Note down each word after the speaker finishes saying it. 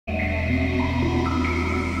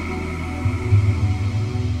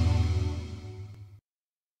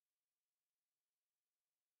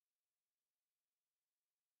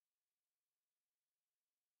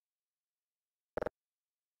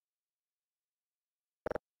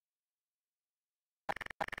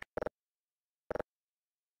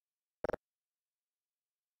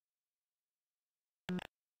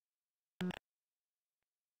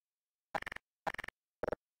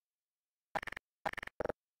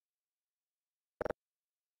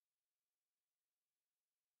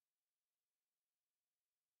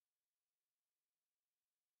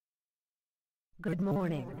Good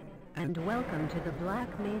morning, and welcome to the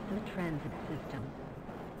Black Mesa Transit System.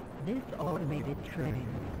 This automated train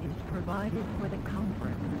is provided for the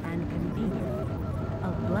comfort and convenience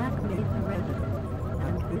of Black Mesa residents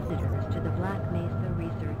and visitors to the Black Mesa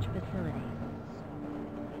Research Facility.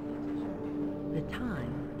 The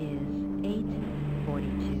time is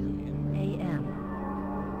 8:42 a.m.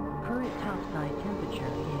 Current topside temperature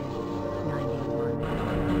is 91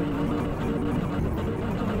 degrees.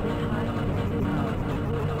 Estimated high humidity of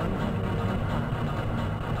 105.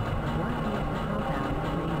 The Black Mesa compound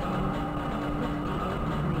is maintained at 68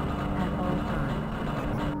 degrees at all times.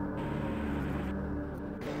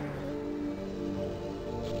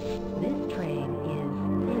 This train is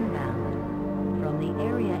inbound from the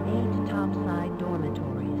Area 8 topside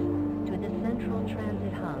dormitories to the Central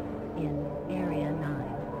Transit Hub in Area 9.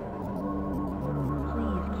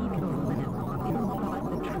 Please keep your limbs inside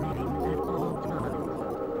the train at all times.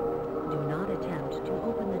 Do not attempt to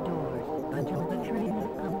open the doors until the train has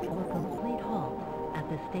come to a complete halt at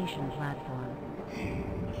the station platform.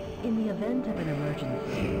 In the event of an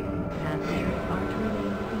emergency, passengers are to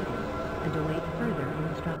remain seated and await further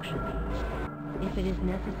instructions. If it is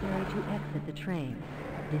necessary to exit the train,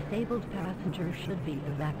 disabled passengers should be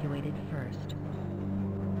evacuated first.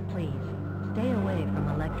 Please, stay away from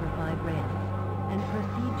electrified rails and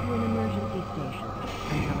proceed to an emergency station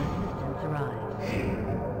until assistance arrives.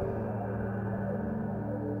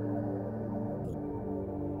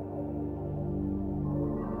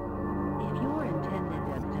 If your intended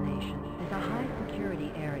destination is a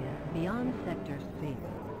high-security area beyond Sector C,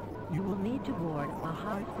 you will need to board a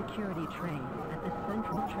high-security train at the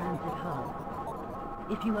Central Transit Hub.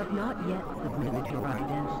 If you have not yet submitted your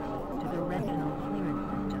identity to the regional clearance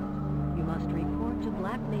system, you must report to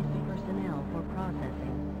Black Mesa personnel for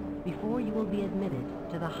processing before you will be admitted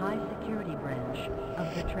to the high-security branch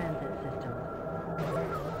of the transit system.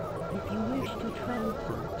 If you wish to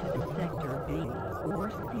transfer to the Sector B or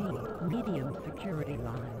C medium security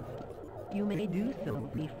lines, you may do so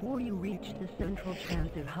before you reach the Central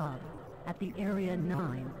Transit Hub at the Area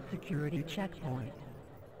 9 security checkpoint.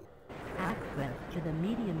 Access to the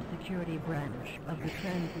medium security branch of the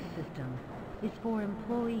transit system is for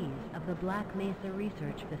employees of the Black Mesa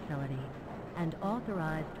Research Facility and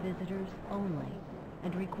authorized visitors only,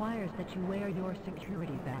 and requires that you wear your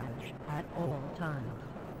security badge at all times.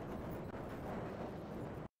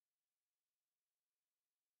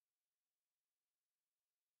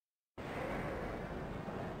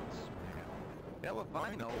 Hell if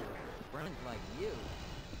I know. Friends like you.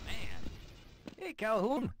 Man. Hey,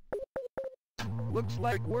 Calhoun. Looks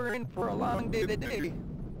like we're in for a long day today.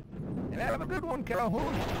 And have a good one,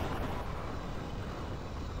 Calhoun.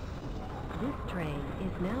 This train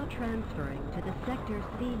is now transferring to the Sector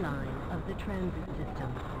C line of the transit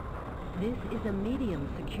system. This is a medium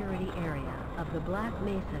security area of the Black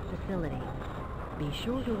Mesa facility. Be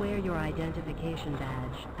sure to wear your identification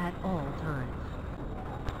badge at all times.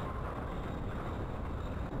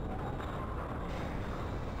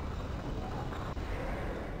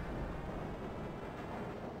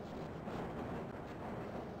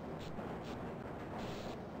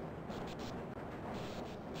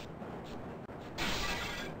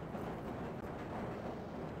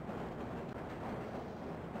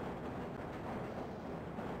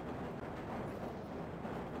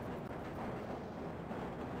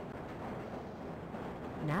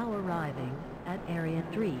 Now arriving at Area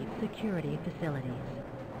 3 security facilities.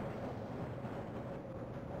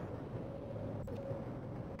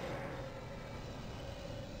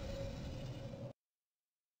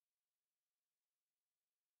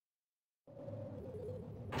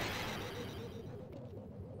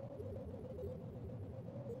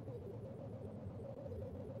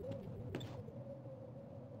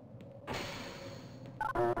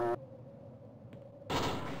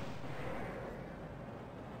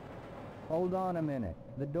 Hold on a minute.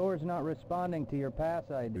 The door's not responding to your pass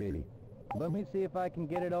ID. Let me see if I can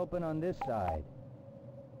get it open on this side.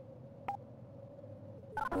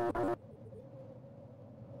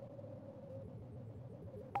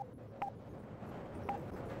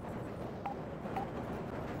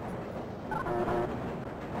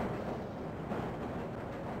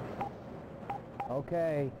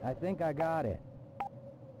 Okay, I think I got it.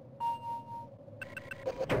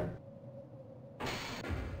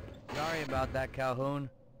 Sorry about that, Calhoun.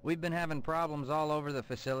 We've been having problems all over the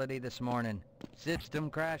facility this morning. System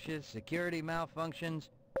crashes, security malfunctions.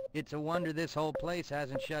 It's a wonder this whole place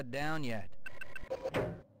hasn't shut down yet.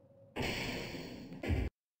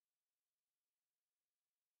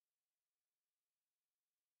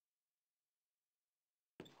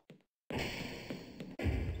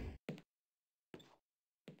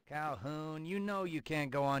 Calhoun, you know you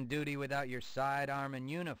can't go on duty without your sidearm and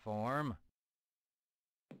uniform.